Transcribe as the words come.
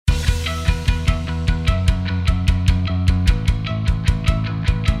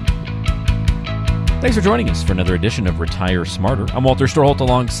Thanks for joining us for another edition of Retire Smarter. I'm Walter Storholt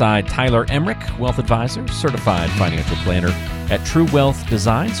alongside Tyler Emmerich, Wealth Advisor, Certified Financial Planner at True Wealth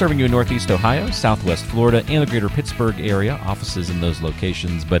Design, serving you in Northeast Ohio, Southwest Florida, and the greater Pittsburgh area, offices in those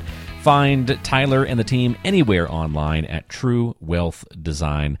locations. But find Tyler and the team anywhere online at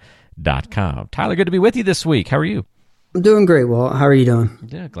truewealthdesign.com. Tyler, good to be with you this week. How are you? I'm doing great, Walt. How are you doing?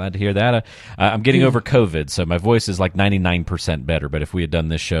 Yeah, glad to hear that. I'm getting over COVID, so my voice is like 99% better. But if we had done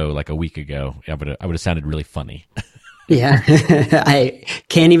this show like a week ago, I would have sounded really funny. Yeah, I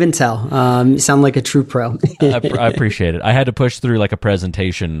can't even tell. You sound like a true pro. I appreciate it. I had to push through like a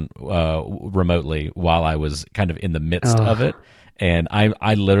presentation remotely while I was kind of in the midst of it. And I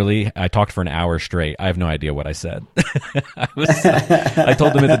talked for an hour straight. I have no idea what I said. I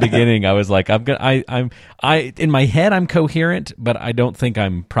told them at the beginning, I was like, in my head, I'm coherent, but I don't think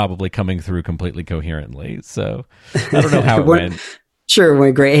I'm probably coming through completely coherently. So I don't know how it went. Sure, it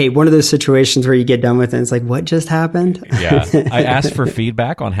went great. Hey, one of those situations where you get done with it and it's like, what just happened? Yeah. I asked for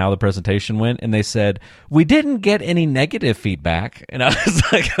feedback on how the presentation went, and they said, we didn't get any negative feedback. And I was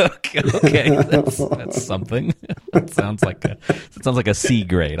like, okay, that's something. It sounds like a C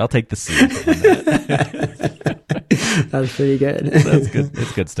grade. I'll take the C. That's pretty good. That's good.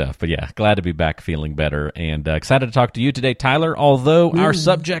 It's good stuff. But yeah, glad to be back feeling better and excited to talk to you today, Tyler, although our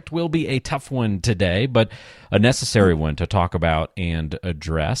subject will be a tough one today, but a necessary one to talk about and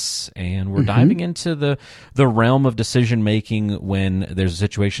address. And we're diving into the realm of decision-making when there's a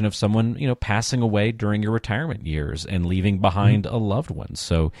situation of someone, passing away during your retirement years and leaving behind a loved one.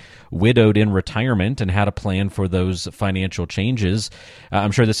 So widowed in retirement and how to plan for those financial changes.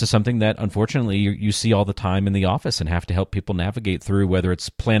 I'm sure this is something that, unfortunately, you see all the time in the office and have to help people navigate through, whether it's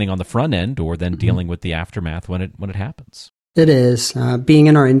planning on the front end or then dealing with the aftermath when it happens. It is. Being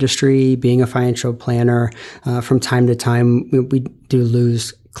in our industry, being a financial planner, from time to time, we do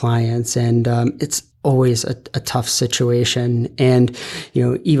lose clients, and it's always a tough situation. And,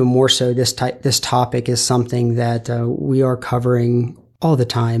 even more so, this topic is something that we are covering all the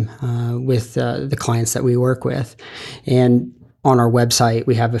time with the clients that we work with. And on our website,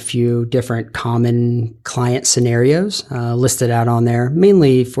 we have a few different common client scenarios listed out on there,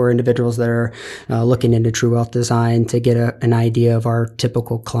 mainly for individuals that are looking into True Wealth Design to get an idea of our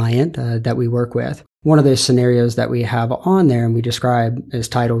typical client that we work with. One of those scenarios that we have on there and we describe is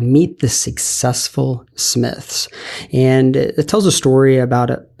titled Meet the Successful Smiths. And it tells a story about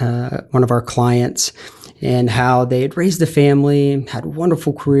one of our clients and how they had raised a family, had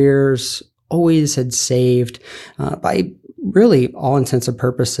wonderful careers, always had saved by really all intents and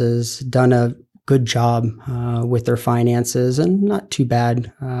purposes, done a good job with their finances and not too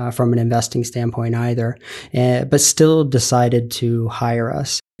bad from an investing standpoint either, but still decided to hire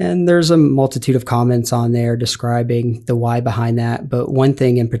us. And there's a multitude of comments on there describing the why behind that. But one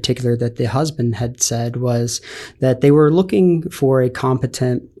thing in particular that the husband had said was that they were looking for a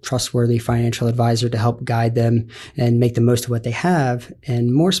competent, trustworthy financial advisor to help guide them and make the most of what they have.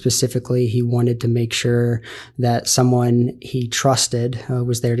 And more specifically, he wanted to make sure that someone he trusted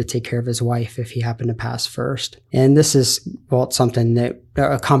was there to take care of his wife if he happened to pass first. And this is, something that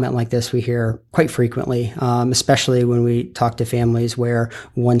a comment like this we hear quite frequently, especially when we talk to families where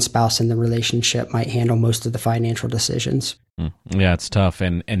one spouse in the relationship might handle most of the financial decisions. Yeah, it's tough.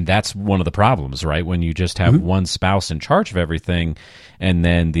 And that's one of the problems, right? When you just have one spouse in charge of everything and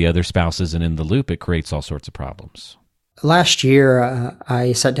then the other spouse isn't in the loop, it creates all sorts of problems. Last year,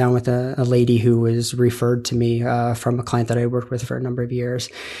 I sat down with a lady who was referred to me from a client that I worked with for a number of years.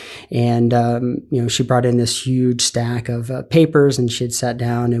 And, she brought in this huge stack of papers, and she had sat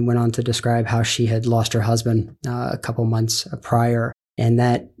down and went on to describe how she had lost her husband a couple months prior, and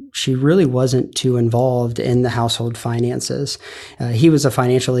that she really wasn't too involved in the household finances. He was a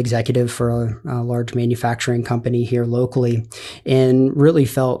financial executive for a large manufacturing company here locally and really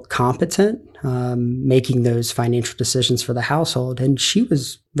felt competent making those financial decisions for the household. And she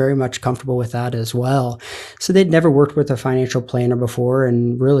was very much comfortable with that as well. So they'd never worked with a financial planner before,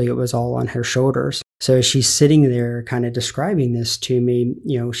 and really it was all on her shoulders. So as she's sitting there kind of describing this to me,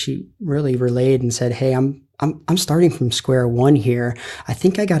 she really relayed and said, hey, I'm starting from square one here. I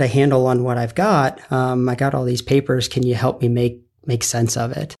think I got a handle on what I've got. I got all these papers. Can you help me make sense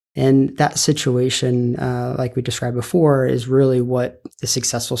of it? And that situation, like we described before, is really what the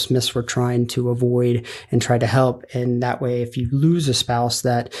successful Smiths were trying to avoid and try to help. And that way, if you lose a spouse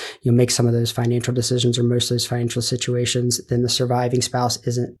that make some of those financial decisions or most of those financial situations, then the surviving spouse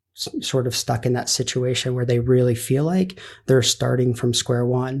isn't sort of stuck in that situation where they really feel like they're starting from square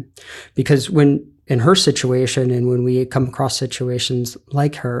one. Because when in her situation, and when we come across situations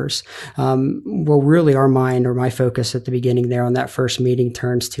like hers, well, really our mind or my focus at the beginning there on that first meeting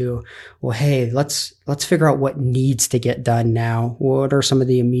turns to, well, hey, let's figure out what needs to get done now. What are some of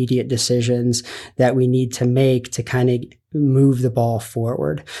the immediate decisions that we need to make to kind of move the ball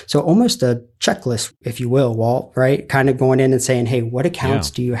forward? So almost a checklist, if you will, Walt, right? Kind of going in and saying, hey, what accounts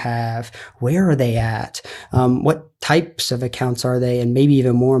do you have? Where are they at? What types of accounts are they? And maybe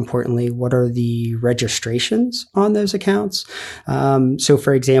even more importantly, what are the registrations on those accounts? So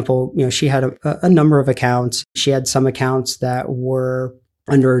for example, she had a number of accounts. She had some accounts that were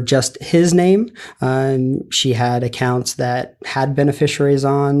under just his name. She had accounts that had beneficiaries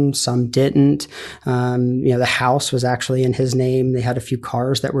on, some didn't. The house was actually in his name. They had a few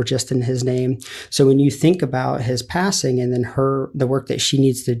cars that were just in his name. So when you think about his passing and then the work that she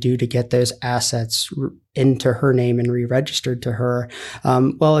needs to do to get those assets into her name and re-registered to her.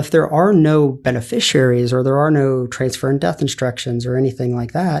 Well, if there are no beneficiaries or there are no transfer and death instructions or anything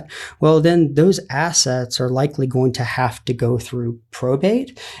like that, well, then those assets are likely going to have to go through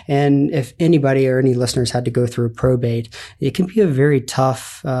probate. And if anybody or any listeners had to go through probate, it can be a very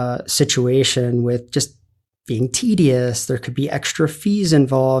tough situation with just being tedious. There could be extra fees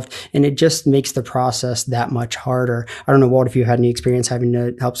involved, and it just makes the process that much harder. I don't know, Walt, if you had any experience having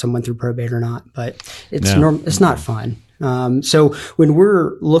to help someone through probate or not, but it's not fun. So when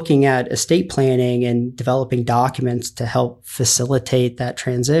we're looking at estate planning and developing documents to help facilitate that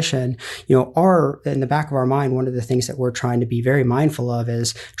transition, in the back of our mind, one of the things that we're trying to be very mindful of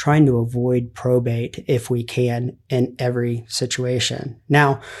is trying to avoid probate if we can in every situation.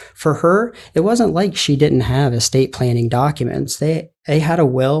 Now, for her, it wasn't like she didn't have estate planning documents. They had a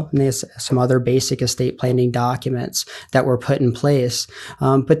will and there's some other basic estate planning documents that were put in place,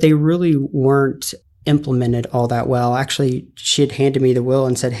 but they really weren't implemented all that well. Actually, she had handed me the will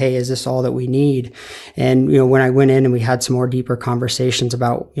and said, hey, is this all that we need? And, when I went in and we had some more deeper conversations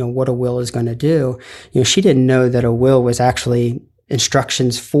about, what a will is going to do, she didn't know that a will was actually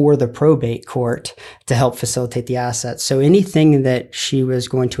instructions for the probate court to help facilitate the assets. So anything that she was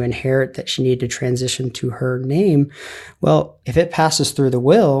going to inherit that she needed to transition to her name, well, if it passes through the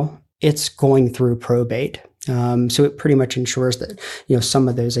will, it's going through probate. So it pretty much ensures that, some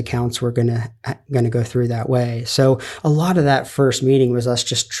of those accounts were going to go through that way. So a lot of that first meeting was us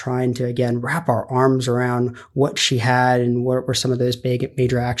just trying to, again, wrap our arms around what she had and what were some of those big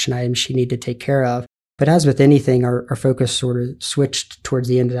major action items she needed to take care of. But as with anything, our focus sort of switched towards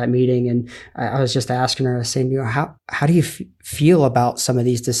the end of that meeting. And I was just asking her, I was saying, how do you feel about some of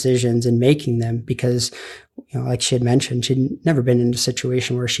these decisions and making them? Because, like she had mentioned, she'd never been in a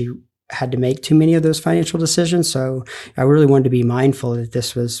situation where she had to make too many of those financial decisions. So I really wanted to be mindful that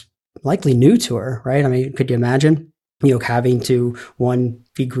this was likely new to her, right? I mean, could you imagine, having to, one,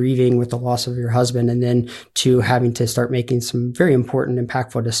 be grieving with the loss of your husband, and then two, having to start making some very important,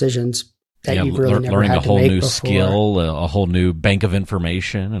 impactful decisions that you really never learning had a whole to make new before. Skill, a whole new bank of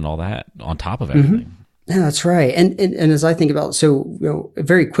information and all that on top of everything. Mm-hmm. Yeah, that's right. And as I think about,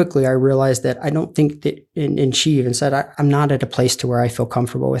 very quickly, I realized that I don't think that, and she even said, I'm not at a place to where I feel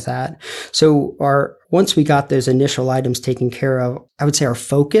comfortable with that. So once we got those initial items taken care of, I would say our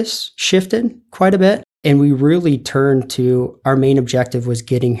focus shifted quite a bit. And we really turned to our main objective was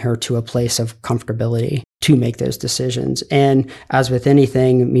getting her to a place of comfortability to make those decisions. And as with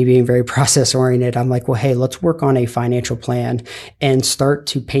anything, me being very process oriented, I'm like, well, hey, let's work on a financial plan and start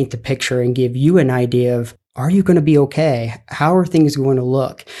to paint the picture and give you an idea of, are you going to be okay? How are things going to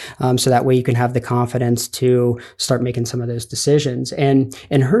look? So that way you can have the confidence to start making some of those decisions. And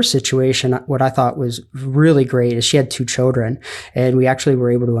in her situation, what I thought was really great is she had 2 children, and we actually were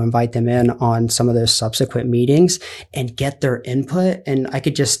able to invite them in on some of those subsequent meetings and get their input. And I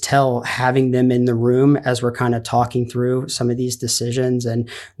could just tell, having them in the room as we're kind of talking through some of these decisions and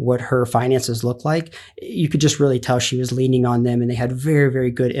what her finances look like, you could just really tell she was leaning on them, and they had very,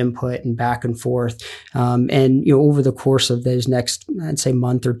 very good input and back and forth. And over the course of those next, I'd say,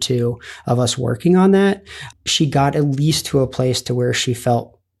 month or two of us working on that, she got at least to a place to where she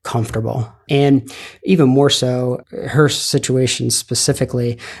felt comfortable. And even more so, her situation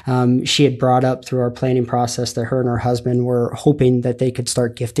specifically, she had brought up through our planning process that her and her husband were hoping that they could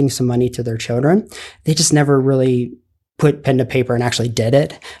start gifting some money to their children. They just never really put pen to paper and actually did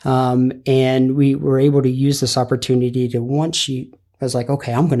it. And we were able to use this opportunity to, once she was like,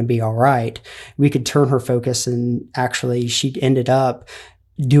 okay, I'm going to be all right, we could turn her focus, and actually she ended up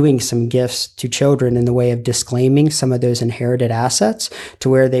doing some gifts to children in the way of disclaiming some of those inherited assets to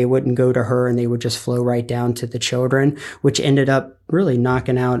where they wouldn't go to her and they would just flow right down to the children, which ended up really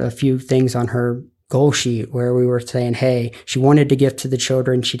knocking out a few things on her goal sheet where we were saying, hey, she wanted to give to the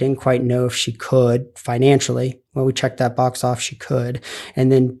children. She didn't quite know if she could financially. Well, we checked that box off. She could.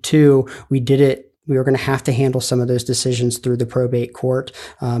 And then 2, we did it. We were going to have to handle some of those decisions through the probate court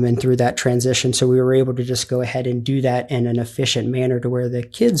and through that transition. So we were able to just go ahead and do that in an efficient manner to where the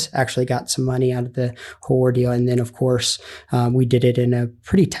kids actually got some money out of the whole ordeal. And then, of course, we did it in a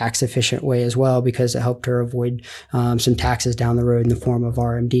pretty tax efficient way as well, because it helped her avoid some taxes down the road in the form of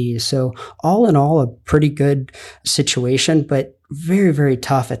RMDs. So all in all, a pretty good situation, but very, very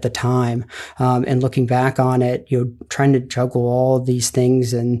tough at the time. And looking back on it, trying to juggle all of these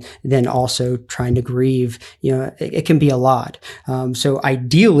things and then also trying to grieve, it can be a lot. So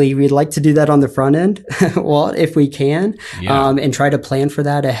ideally, we'd like to do that on the front end, well, if we can, and try to plan for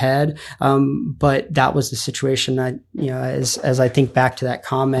that ahead. But that was the situation as I think back to that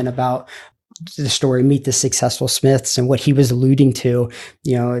comment about the story, Meet the Successful Smiths, and what he was alluding to,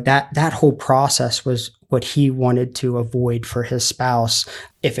 that whole process was what he wanted to avoid for his spouse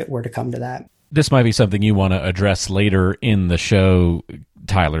if it were to come to that. This might be something you want to address later in the show,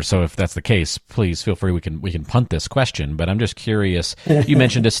 Tyler. So if that's the case, please feel free. We can punt this question, but I'm just curious. You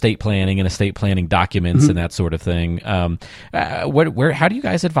mentioned estate planning and estate planning documents and that sort of thing. How do you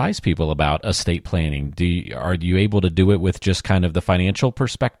guys advise people about estate planning? Are you able to do it with just kind of the financial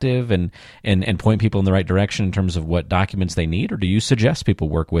perspective and point people in the right direction in terms of what documents they need, or do you suggest people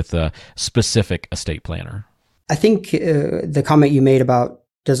work with a specific estate planner? I think the comment you made about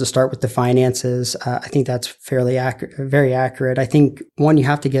does it start with the finances? I think that's fairly accurate, very accurate. I think, one, you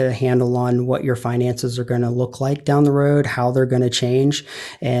have to get a handle on what your finances are going to look like down the road, how they're going to change.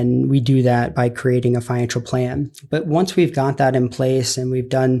 And we do that by creating a financial plan. But once we've got that in place and we've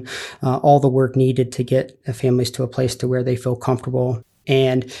done all the work needed to get families to a place to where they feel comfortable,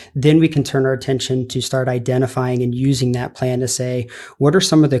 and then we can turn our attention to start identifying and using that plan to say, what are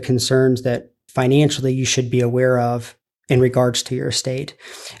some of the concerns that financially you should be aware of in regards to your estate.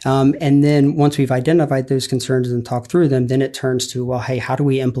 And then once we've identified those concerns and talked through them, then it turns to, well, hey, how do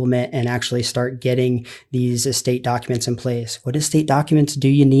we implement and actually start getting these estate documents in place? What estate documents do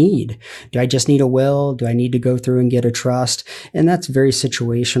you need? Do I just need a will? Do I need to go through and get a trust? And that's very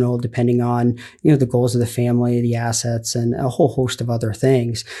situational depending on, the goals of the family, the assets, and a whole host of other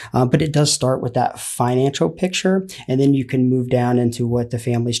things. But it does start with that financial picture, and then you can move down into what the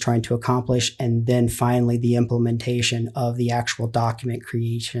family's trying to accomplish, and then finally the implementation of the actual document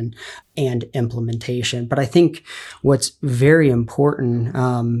creation and implementation. But I think what's very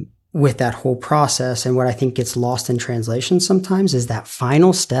important with that whole process, and what I think gets lost in translation sometimes, is that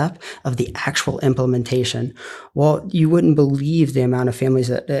final step of the actual implementation. Well, you wouldn't believe the amount of families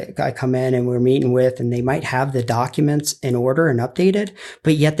that I come in and we're meeting with, and they might have the documents in order and updated,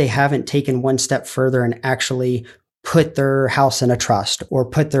 but yet they haven't taken one step further and actually put their house in a trust, or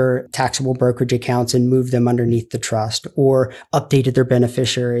put their taxable brokerage accounts and move them underneath the trust, or updated their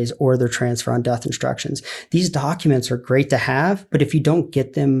beneficiaries or their transfer on death instructions. These documents are great to have, but if you don't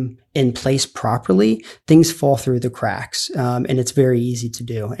get them in place properly, things fall through the cracks. And it's very easy to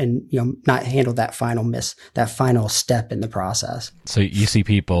do and, not handle that final step in the process. So you see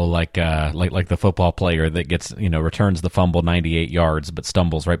people like the football player that gets, returns the fumble 98 yards, but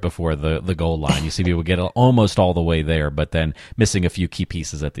stumbles right before the goal line. You see people get almost all the way there, but then missing a few key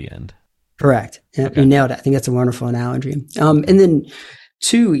pieces at the end. Correct. Okay. You nailed it. I think that's a wonderful analogy. And then,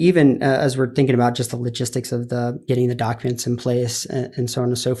 2, even as we're thinking about just the logistics of getting the documents in place and so on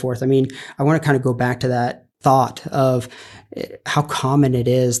and so forth. I mean, I want to kind of go back to that thought of how common it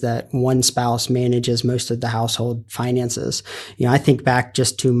is that one spouse manages most of the household finances. I think back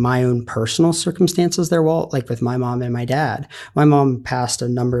just to my own personal circumstances there, Walt, like with my mom and my dad. My mom passed a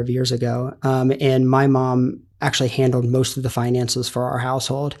number of years ago, and my mom actually handled most of the finances for our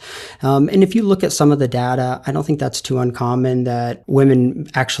household. And if you look at some of the data, I don't think that's too uncommon that women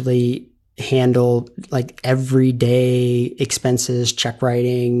actually handle like everyday expenses, check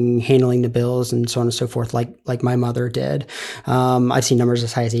writing, handling the bills, and so on and so forth, like my mother did. I've seen numbers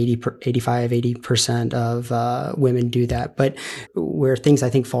as high as 80% of women do that. But where things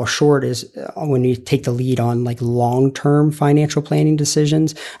I think fall short is when you take the lead on like long-term financial planning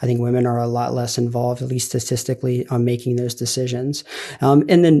decisions. I think women are a lot less involved, at least statistically, on making those decisions.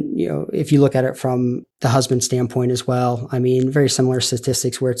 And then, if you look at it from the husband standpoint as well, I mean, very similar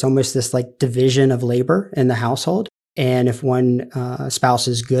statistics where it's almost this like division of labor in the household. And if one spouse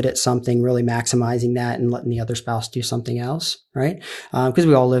is good at something, really maximizing that and letting the other spouse do something else, right? Because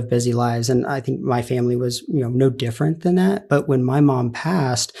we all live busy lives. And I think my family was, no different than that. But when my mom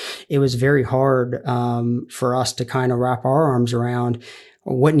passed, it was very hard for us to kind of wrap our arms around,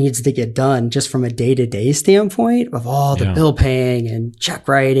 what needs to get done just from a day-to-day standpoint of all the bill paying and check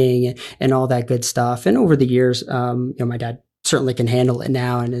writing and all that good stuff. And over the years, my dad certainly can handle it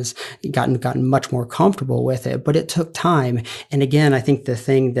now and has gotten much more comfortable with it, but it took time. And again, I think the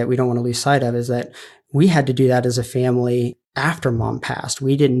thing that we don't want to lose sight of is that we had to do that as a family after mom passed.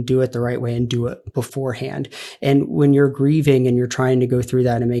 We didn't do it the right way and do it beforehand. And when you're grieving and you're trying to go through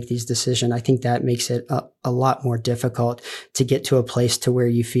that and make these decisions, I think that makes it a lot more difficult to get to a place to where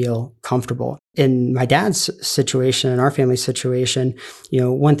you feel comfortable. In my dad's situation and our family's situation,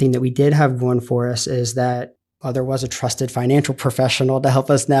 one thing that we did have going for us is that there was a trusted financial professional to help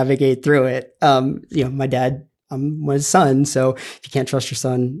us navigate through it. My dad, I'm his son, so if you can't trust your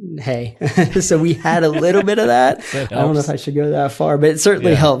son, hey. So we had a little bit of that. I don't know if I should go that far, but it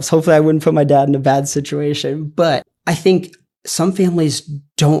certainly helps. Hopefully I wouldn't put my dad in a bad situation. But I think some families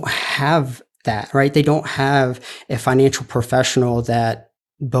don't have that, right? They don't have a financial professional that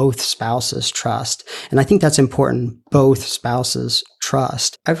both spouses trust. And I think that's important. Both spouses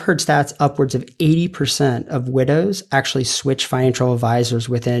trust. I've heard stats upwards of 80% of widows actually switch financial advisors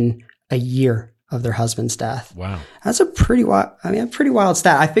within a year of their husband's death. Wow. That's a pretty wild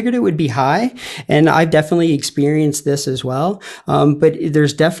stat. I figured it would be high, and I've definitely experienced this as well. But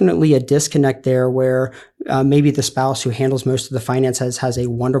there's definitely a disconnect there where maybe the spouse who handles most of the finances has a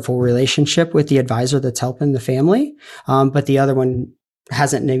wonderful relationship with the advisor that's helping the family. But the other one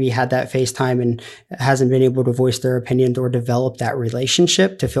hasn't maybe had that FaceTime and hasn't been able to voice their opinion or develop that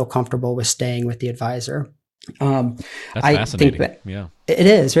relationship to feel comfortable with staying with the advisor. That's fascinating. Think that it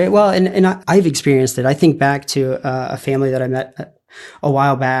is, right? Well, and I've experienced it. I think back to a family that I met a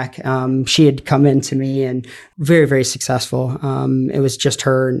while back. She had come in to me and very, very successful. It was just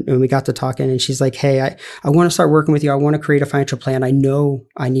her, and we got to talking, and she's like, hey, I want to start working with you. I want to create a financial plan. I know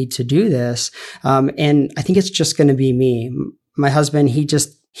I need to do this. And I think it's just going to be me. My husband, he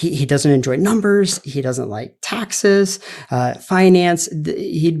doesn't enjoy numbers. He doesn't like taxes, finance.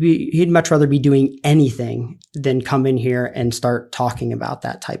 He'd much rather be doing anything than come in here and start talking about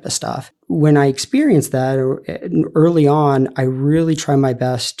that type of stuff. When I experienced that early on, I really try my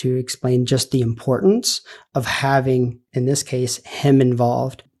best to explain just the importance of having, in this case, him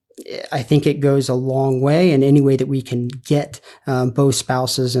involved. I think it goes a long way, and any way that we can get both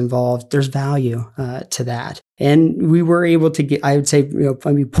spouses involved, there's value to that. And we were able to get, I would say,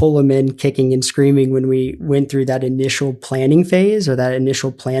 pull them in kicking and screaming when we went through that initial planning phase or that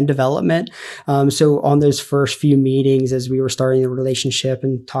initial plan development. So on those first few meetings, as we were starting the relationship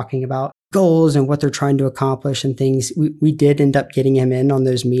and talking about goals and what they're trying to accomplish and things, we did end up getting him in on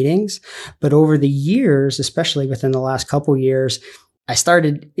those meetings. But over the years, especially within the last couple years, I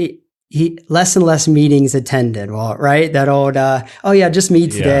started less and less meetings attended. Well, right. That old, just me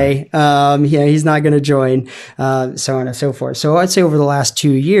today. He's not going to join, so on and so forth. So I'd say over the last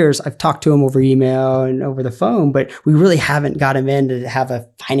 2 years, I've talked to him over email and over the phone, but we really haven't got him in to have a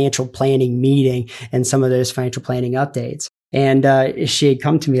financial planning meeting and some of those financial planning updates. And she had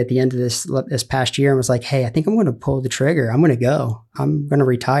come to me at the end of this past year and was like, hey, I think I'm going to pull the trigger. I'm going to go. I'm going to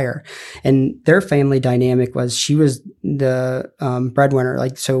retire. And their family dynamic was she was the breadwinner.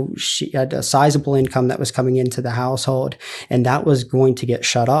 So she had a sizable income that was coming into the household, and that was going to get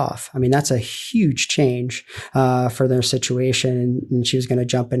shut off. I mean, that's a huge change for their situation. And she was going to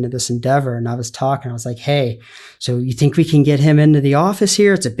jump into this endeavor. And I was like, hey, so you think we can get him into the office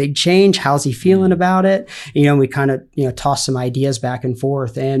here? It's a big change. How's he feeling about it? We kind of, tossed some ideas back and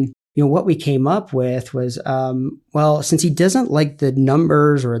forth. And what we came up with was, since he doesn't like the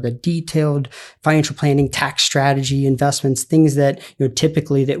numbers or the detailed financial planning, tax strategy, investments, things that,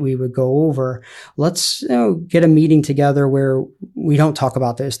 typically that we would go over, let's get a meeting together where we don't talk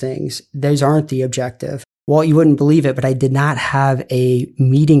about those things. Those aren't the objective. Well, you wouldn't believe it, but I did not have a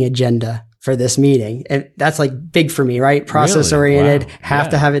meeting agenda for this meeting. And that's like big for me, right? Process oriented, have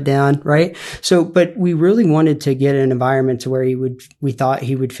to have it down, right? So, but we really wanted to get an environment to where we thought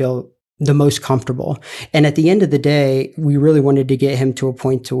he would feel the most comfortable. And at the end of the day, we really wanted to get him to a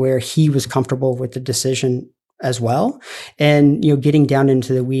point to where he was comfortable with the decision as well. And, getting down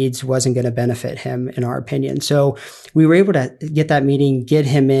into the weeds wasn't going to benefit him, in our opinion. So we were able to get that meeting, get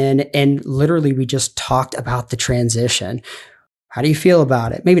him in, and literally we just talked about the transition. How do you feel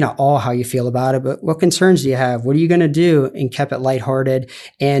about it? Maybe not all how you feel about it, but what concerns do you have? What are you going to do? And kept it lighthearted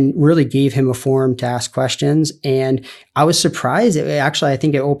and really gave him a forum to ask questions. And I was surprised. I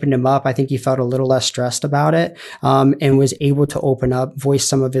think it opened him up. I think he felt a little less stressed about it, and was able to open up, voice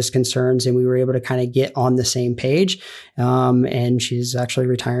some of his concerns. And we were able to kind of get on the same page. And she's actually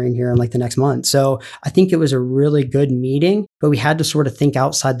retiring here in like the next month. So I think it was a really good meeting. but we had to sort of think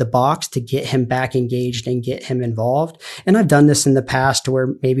outside the box to get him back engaged and get him involved. And I've done this in the past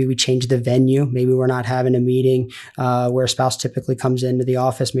where maybe we change the venue. Maybe we're not having a meeting where a spouse typically comes into the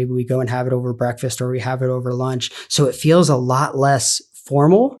office. Maybe we go and have it over breakfast or we have it over lunch. So it feels a lot less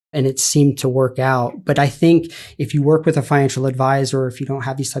formal and it seemed to work out. But I think if you work with a financial advisor, or if you don't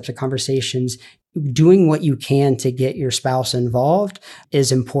have these types of conversations, doing what you can to get your spouse involved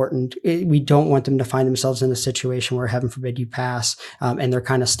is important. We don't want them to find themselves in a situation where, heaven forbid, you pass and they're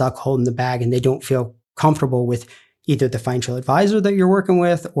kind of stuck holding the bag and they don't feel comfortable with either the financial advisor that you're working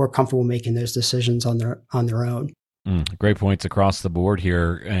with or comfortable making those decisions on their own. Great points across the board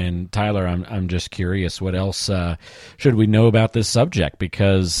here. And Tyler, I'm just curious, what else should we know about this subject?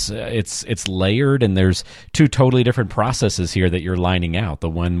 Because it's layered, and there's two totally different processes here that you're lining out. The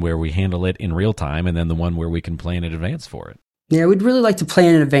one where we handle it in real time, and then the one where we can plan in advance for it. Yeah, we'd really like to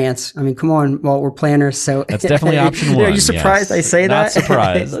plan in advance. I mean, come on, well, we're planners, so that's definitely option one. Are you surprised I say that? Not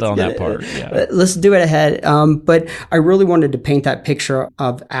surprised on that part. Yeah. Let's do it ahead. But I really wanted to paint that picture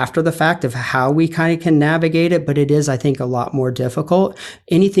of after the fact of how we kind of can navigate it. But it is, I think, a lot more difficult.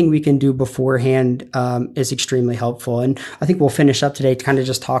 Anything we can do beforehand is extremely helpful. And I think we'll finish up today kind of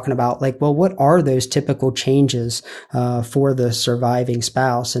just talking about like, well, what are those typical changes for the surviving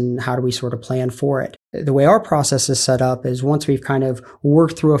spouse, and how do we sort of plan for it? The way our process is set up is once we've kind of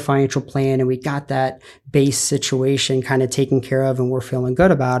worked through a financial plan and we got that base situation kind of taken care of and we're feeling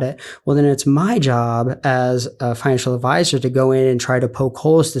good about it, well, then it's my job as a financial advisor to go in and try to poke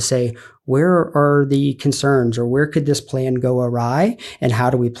holes to say, where are the concerns, or where could this plan go awry, and how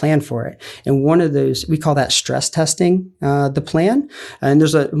do we plan for it? And one of those, we call that stress testing the plan. And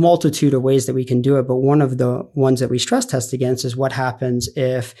there's a multitude of ways that we can do it, but one of the ones that we stress test against is what happens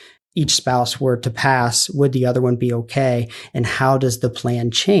if each spouse were to pass, would the other one be okay? And how does the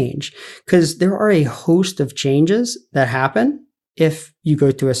plan change? Because there are a host of changes that happen if you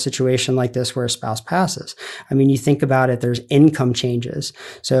go through a situation like this where a spouse passes. I mean, you think about it, there's income changes.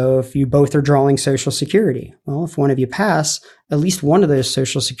 So if you both are drawing Social Security, well, if one of you pass, at least one of those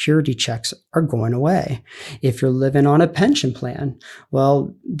Social Security checks are going away. If you're living on a pension plan,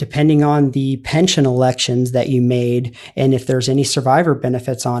 well, depending on the pension elections that you made, and if there's any survivor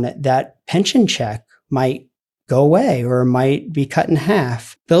benefits on it, that pension check might go away or might be cut in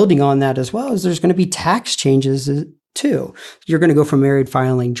half. Building on that as well is there's going to be tax changes too. You're going to go from married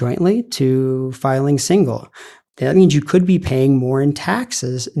filing jointly to filing single. That means you could be paying more in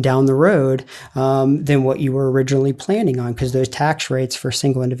taxes down the road than what you were originally planning on, because those tax rates for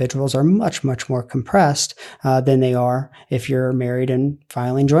single individuals are much, much more compressed than they are if you're married and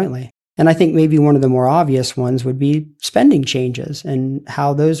filing jointly. And I think maybe one of the more obvious ones would be spending changes and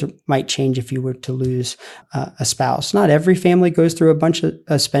how those might change if you were to lose a spouse. Not every family goes through a bunch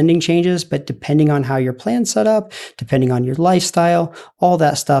of spending changes, but depending on how your plan's set up, depending on your lifestyle, all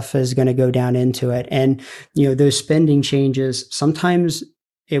that stuff is going to go down into it. And, you know, those spending changes, sometimes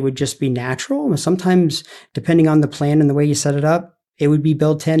it would just be natural. Sometimes, depending on the plan and the way you set it up, it would be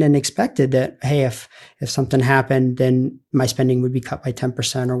built in and expected that, hey, if something happened, then my spending would be cut by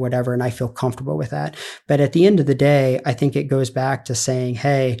 10% or whatever, and I feel comfortable with that. But at the end of the day, I think it goes back to saying,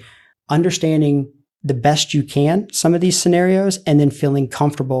 hey, understanding the best you can some of these scenarios, and then feeling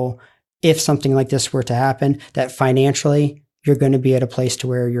comfortable if something like this were to happen, that financially you're going to be at a place to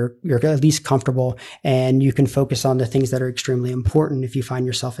where you're at least comfortable, and you can focus on the things that are extremely important if you find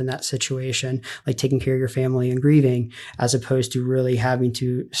yourself in that situation, like taking care of your family and grieving, as opposed to really having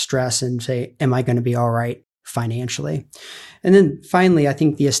to stress and say, am I going to be all right financially? And then finally, I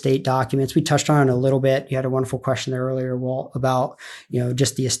think the estate documents, we touched on it a little bit. You had a wonderful question there earlier, Walt, about,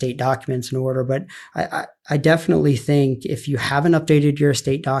 just the estate documents in order. But I definitely think if you haven't updated your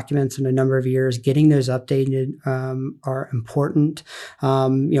estate documents in a number of years, getting those updated are important.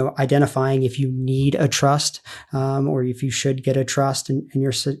 Identifying if you need a trust or if you should get a trust in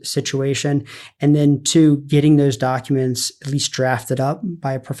your situation. And then two, getting those documents at least drafted up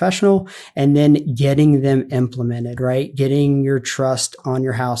by a professional, and then getting them implemented, right? Getting your trust on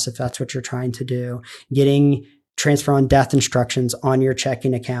your house, if that's what you're trying to do, getting transfer on death instructions on your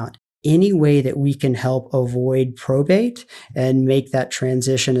checking account. Any way that we can help avoid probate and make that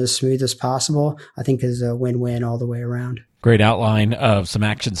transition as smooth as possible, I think is a win-win all the way around. Great outline of some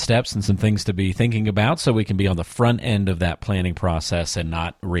action steps and some things to be thinking about so we can be on the front end of that planning process and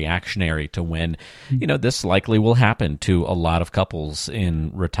not reactionary to when, this likely will happen to a lot of couples in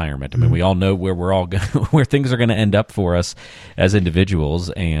retirement. I mean, we all know where we're all where things are going to end up for us as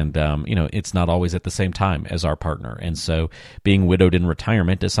individuals, and it's not always at the same time as our partner. And so being widowed in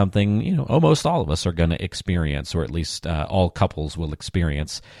retirement is something, almost all of us are going to experience, or at least all couples will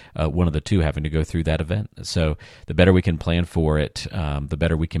experience one of the two having to go through that event. So the better we can plan plan for it, the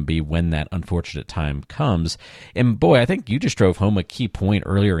better we can be when that unfortunate time comes. And boy, I think you just drove home a key point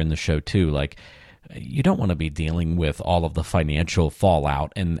earlier in the show too. Like, you don't want to be dealing with all of the financial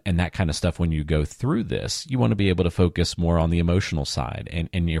fallout and that kind of stuff when you go through this. You want to be able to focus more on the emotional side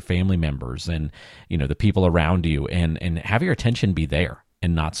and your family members and, the people around you and have your attention be there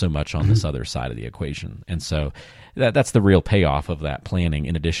and not so much on this other side of the equation. And so that's the real payoff of that planning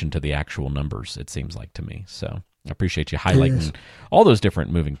in addition to the actual numbers, it seems like to me. So I appreciate you highlighting all those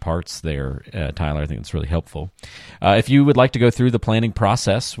different moving parts there, Tyler. I think it's really helpful. If you would like to go through the planning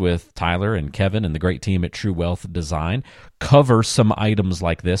process with Tyler and Kevin and the great team at True Wealth Design, cover some items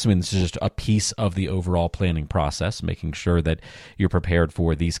like this. I mean, this is just a piece of the overall planning process, making sure that you're prepared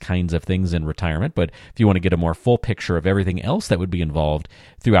for these kinds of things in retirement. But if you want to get a more full picture of everything else that would be involved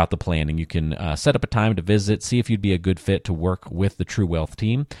throughout the planning, you can set up a time to visit, see if you'd be a good fit to work with the True Wealth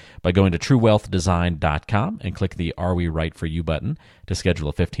team by going to truewealthdesign.com and click the Are We Right For You button to schedule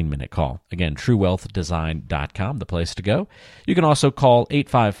a 15-minute call. Again, truewealthdesign.com, the place to go. You can also call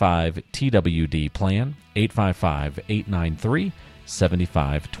 855-TWD-PLAN,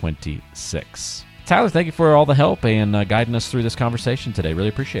 855-893-7526. Tyler, thank you for all the help and guiding us through this conversation today. Really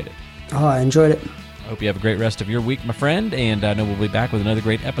appreciate it. Oh, I enjoyed it. I hope you have a great rest of your week, my friend, and I know we'll be back with another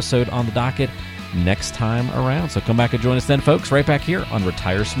great episode on the docket next time around. So come back and join us then, folks, right back here on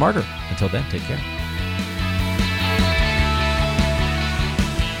Retire Smarter. Until then, take care.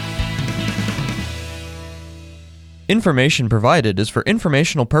 Information provided is for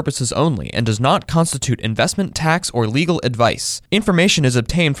informational purposes only and does not constitute investment, tax, or legal advice. Information is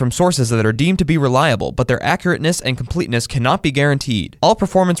obtained from sources that are deemed to be reliable, but their accurateness and completeness cannot be guaranteed. All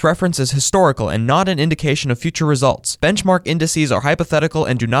performance reference is historical and not an indication of future results. Benchmark indices are hypothetical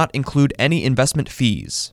and do not include any investment fees.